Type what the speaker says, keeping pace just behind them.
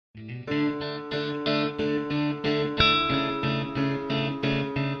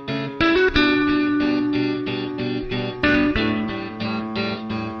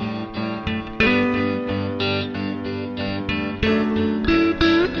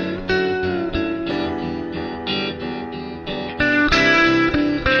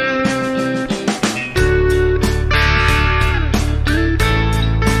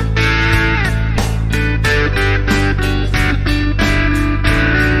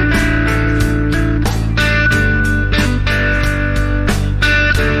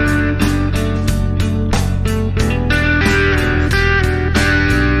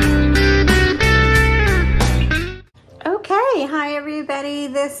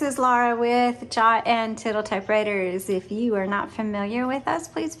this is Laura with Jot and Tittle Typewriters. If you are not familiar with us,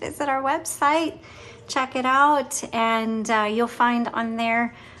 please visit our website, check it out, and you'll find on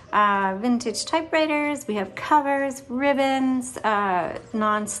there vintage typewriters. We have covers, ribbons,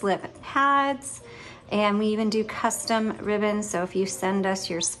 non-slip pads, and we even do custom ribbons. So if you send us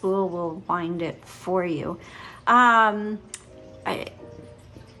your spool, we'll wind it for you.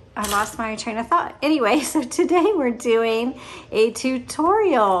 I lost my train of thought. Anyway, so today we're doing a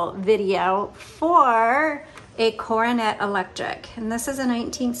tutorial video for a Coronet Electric. And this is a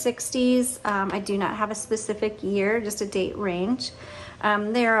 1960s. I do not have a specific year, just a date range.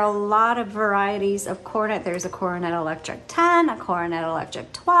 There are a lot of varieties of Coronet. There's a Coronet Electric 10, a Coronet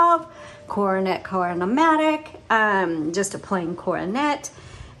Electric 12, Coronet Coronomatic, just a plain Coronet.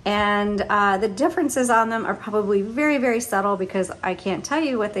 And the differences on them are probably very, very subtle because I can't tell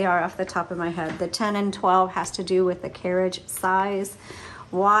you what they are off the top of my head. The 10 and 12 has to do with the carriage size.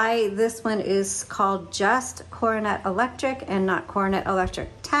 Why this one is called just Coronet Electric and not Coronet Electric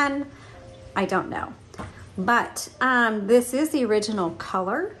 10, I don't know. But this is the original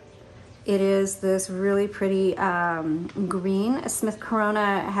color. It is this really pretty green. Smith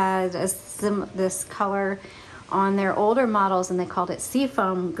Corona had this color on their older models, and they called it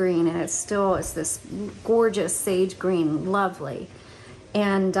seafoam green, and it's this gorgeous sage green, lovely.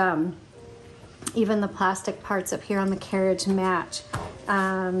 And even the plastic parts up here on the carriage match.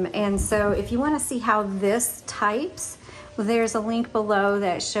 And so if you want to see how this types, well, there's a link below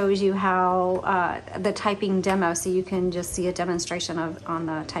that shows you how the typing demo, so you can just see a demonstration on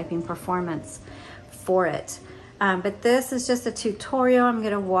the typing performance for it. But this is just a tutorial. I'm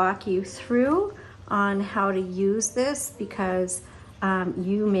going to walk you through on how to use this because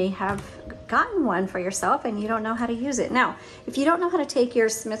you may have gotten one for yourself and you don't know how to use it. Now, if you don't know how to take your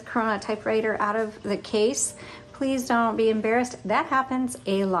Smith Corona typewriter out of the case, please don't be embarrassed. That happens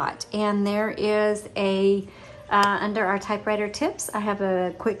a lot. And there is under our typewriter tips, I have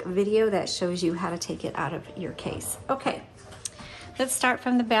a quick video that shows you how to take it out of your case. Okay, let's start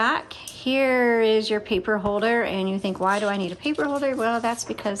from the back. Here is your paper holder, and you think, why do I need a paper holder? Well, that's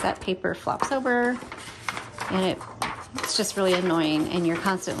because that paper flops over and it's just really annoying and you're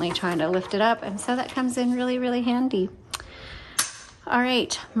constantly trying to lift it up, and so that comes in really, really handy. All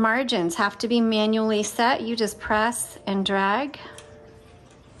right, margins have to be manually set. You just press and drag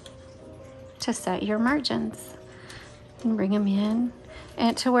to set your margins and bring them in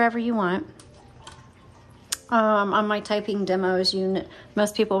and to wherever you want. On my typing demos,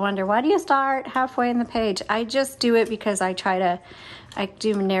 most people wonder, why do you start halfway in the page? I just do it because I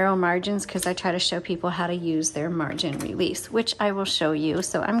do narrow margins because I try to show people how to use their margin release, which I will show you.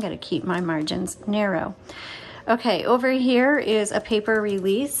 So I'm going to keep my margins narrow. Okay, over here is a paper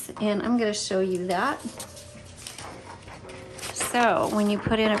release, and I'm going to show you that. So when you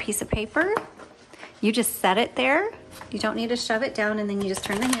put in a piece of paper, you just set it there. You don't need to shove it down, and then you just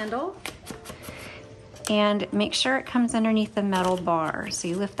turn the handle. And make sure it comes underneath the metal bar. So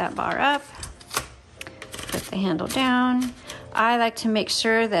you lift that bar up, put the handle down. I like to make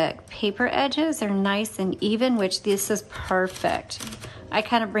sure that paper edges are nice and even, which this is perfect. I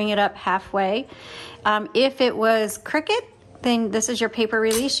kind of bring it up halfway. If it was crooked, then this is your paper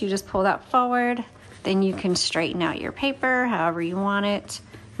release. You just pull that forward. Then you can straighten out your paper however you want it.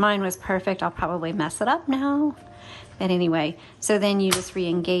 Mine was perfect. I'll probably mess it up now. But anyway, so then you just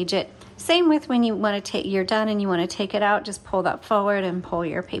re-engage it. Same with when you want to you're done and you want to take it out, just pull that forward and pull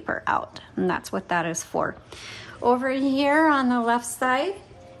your paper out. And that's what that is for. Over here on the left side,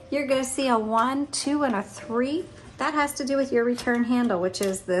 you're going to see a 1, 2, and a 3. That has to do with your return handle, which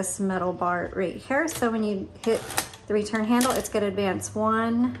is this metal bar right here. So when you hit the return handle, it's going to advance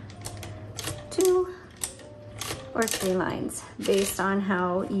 1, 2, or 3 lines based on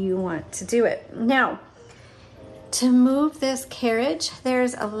how you want to do it. Now, to move this carriage,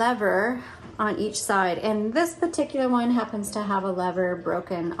 there's a lever on each side, and this particular one happens to have a lever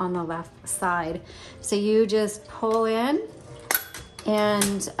broken on the left side. So you just pull in,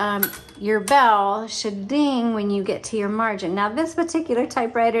 and your bell should ding when you get to your margin. Now this particular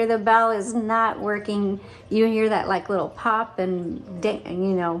typewriter, the bell is not working. You hear that like little pop and ding,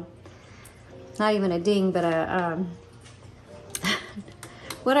 you know, not even a ding, but a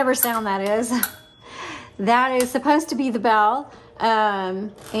whatever sound that is. That is supposed to be the bell,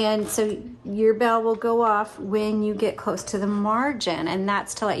 and so your bell will go off when you get close to the margin, and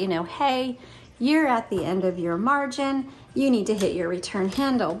that's to let you know, hey, you're at the end of your margin, you need to hit your return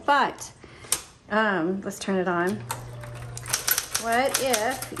handle. But let's turn it on. What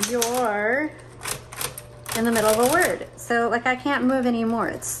if you're in the middle of a word? So like I can't move anymore.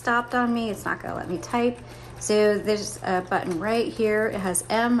 It's stopped on me. It's not gonna let me type. So there's a button right here. It has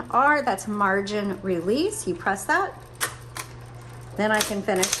MR, that's margin release. You press that. Then I can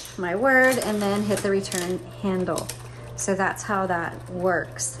finish my word and then hit the return handle. So that's how that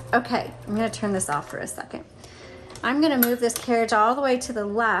works. Okay, I'm gonna turn this off for a second. I'm gonna move this carriage all the way to the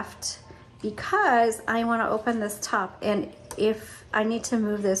left because I wanna open this top, and if I need to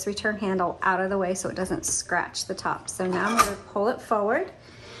move this return handle out of the way so it doesn't scratch the top. So now I'm gonna pull it forward,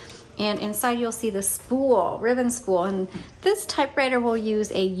 and inside you'll see the spool, ribbon spool, and this typewriter will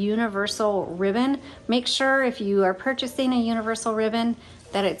use a universal ribbon. Make sure if you are purchasing a universal ribbon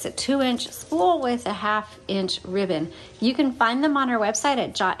that it's a 2-inch spool with a 1/2-inch ribbon. You can find them on our website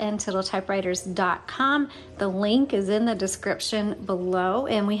at jotandtittletypewriters.com. The link is in the description below,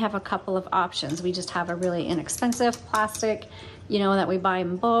 and we have a couple of options. We just have a really inexpensive plastic, you know, that we buy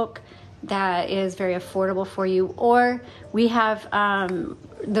in bulk that is very affordable for you, or we have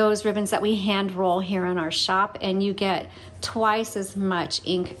those ribbons that we hand roll here in our shop, and you get twice as much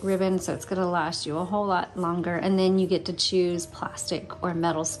ink ribbon, so it's gonna last you a whole lot longer, and then you get to choose plastic or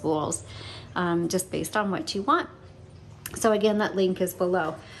metal spools just based on what you want. So again, that link is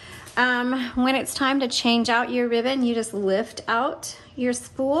below. When it's time to change out your ribbon, you just lift out your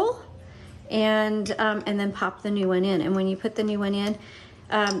spool and then pop the new one in. And when you put the new one in,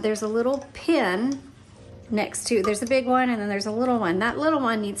 there's a little pin next to, there's a big one and then there's a little one. That little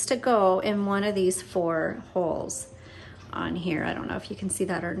one needs to go in one of these 4 holes on here. I don't know if you can see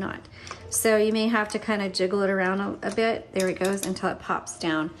that or not. So you may have to kind of jiggle it around a bit. There it goes until it pops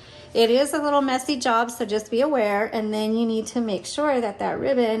down. It is a little messy job, so just be aware. And then you need to make sure that that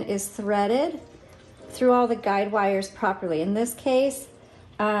ribbon is threaded through all the guide wires properly. In this case,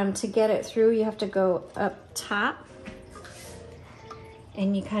 to get it through, you have to go up top.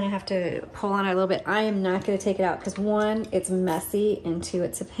 And you kind of have to pull on it a little bit. I am not going to take it out because 1, it's messy, and 2,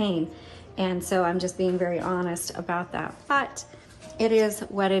 it's a pain. And so I'm just being very honest about that. But it is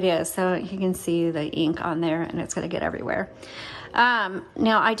what it is. So you can see the ink on there, and it's going to get everywhere. Now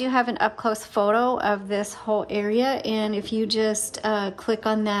I do have an up-close photo of this whole area, and if you just click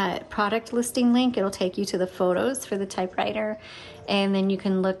on that product listing link, it'll take you to the photos for the typewriter, and then you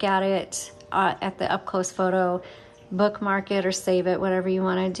can look at it at the up-close photo, bookmark it or save it, whatever you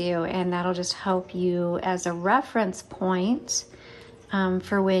want to do, and that'll just help you as a reference point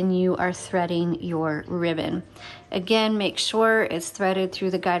for when you are threading your ribbon. Again, make sure it's threaded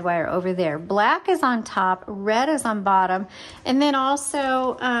through the guide wire over there. Black is on top, red is on bottom, and then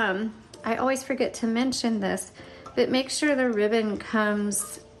also, I always forget to mention this, but make sure the ribbon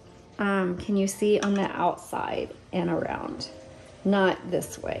comes, can you see, on the outside and around, not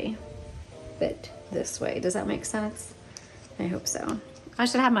this way, but this way. Does that make sense? I hope so. I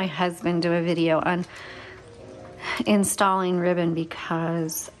should have my husband do a video on installing ribbon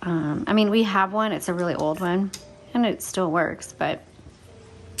because, I mean, we have one. It's a really old one and it still works, but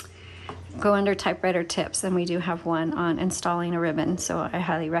go under typewriter tips and we do have one on installing a ribbon. So I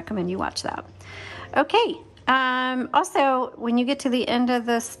highly recommend you watch that. Okay. Also, when you get to the end of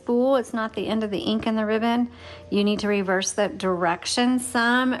the spool, it's not the end of the ink in the ribbon. You need to reverse the direction.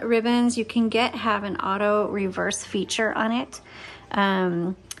 Some ribbons you can get have an auto reverse feature on it.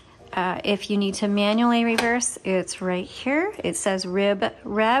 If you need to manually reverse, it's right here. It says rev,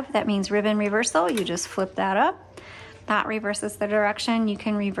 that means ribbon reversal. You just flip that up. That reverses the direction. You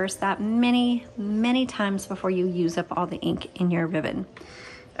can reverse that many, many times before you use up all the ink in your ribbon.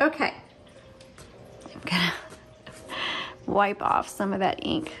 Okay. I'm gonna wipe off some of that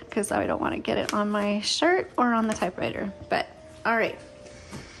ink because I don't want to get it on my shirt or on the typewriter. But all right,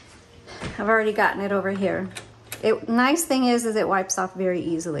 I've already gotten it over here. Nice thing is it wipes off very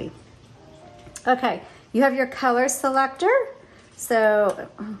easily. Okay, you have your color selector. So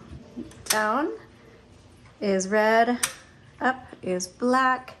down is red, up is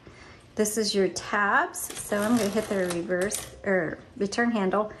black. This is your tabs. So I'm going to hit the reverse or return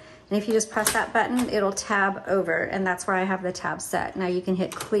handle. And if you just press that button, it'll tab over, and that's where I have the tab set. Now you can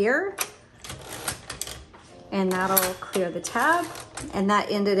hit clear, and that'll clear the tab, and that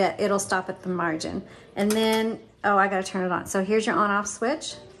ended it. It'll stop at the margin. And then, oh, I gotta turn it on. So here's your on-off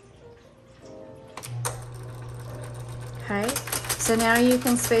switch. Okay, so now you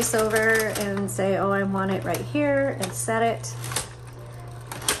can space over and say, oh, I want it right here, and set it,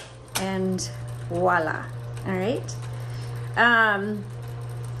 and voila, all right?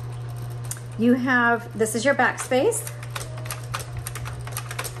 You have, this is your backspace.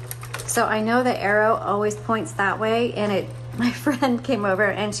 So I know the arrow always points that way, and my friend came over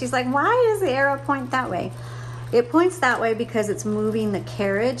and she's like, why does the arrow point that way? It points that way because it's moving the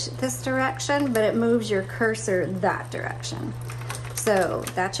carriage this direction, but it moves your cursor that direction. So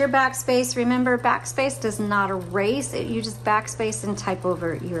that's your backspace. Remember, backspace does not erase it. You just backspace and type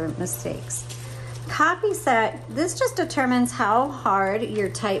over your mistakes. Copy set, this just determines how hard your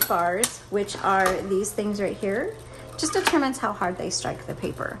type bars, which are these things right here, just determines how hard they strike the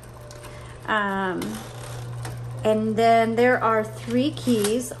paper. And then there are 3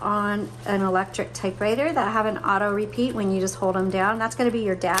 keys on an electric typewriter that have an auto repeat when you just hold them down. That's going to be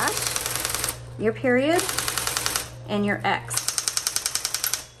your dash, your period, and your X.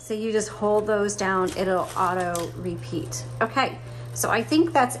 So you just hold those down, it'll auto repeat. Okay, so I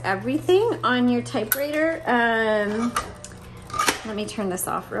think that's everything on your typewriter. Let me turn this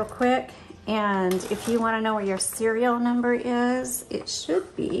off real quick. And if you want to know where your serial number is, it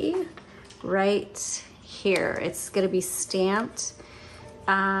should be right here. It's going to be stamped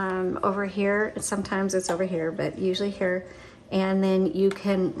over here. Sometimes it's over here, but usually here. And then you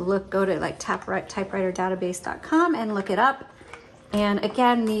can go to like typewriterdatabase.com and look it up. And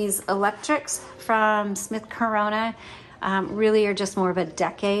again, these electrics from Smith Corona really are just more of a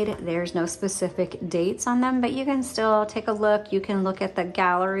decade. There's no specific dates on them, but you can still take a look. You can look at the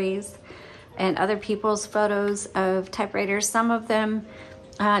galleries and other people's photos of typewriters. Some of them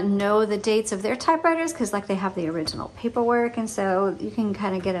know the dates of their typewriters because like they have the original paperwork, and so you can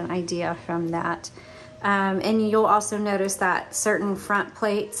kind of get an idea from that. And you'll also notice that certain front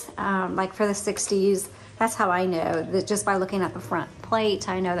plates, like for the 60s, that's how I know that just by looking at the front plate,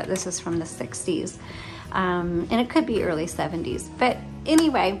 I know that this is from the 60s. And it could be early 70s. But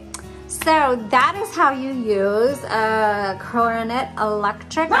anyway, so that is how you use a Coronet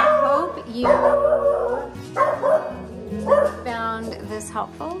Electric. I hope you found this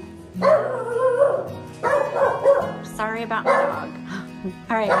helpful. Sorry about my dog.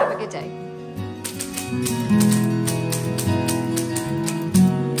 All right, have a good day.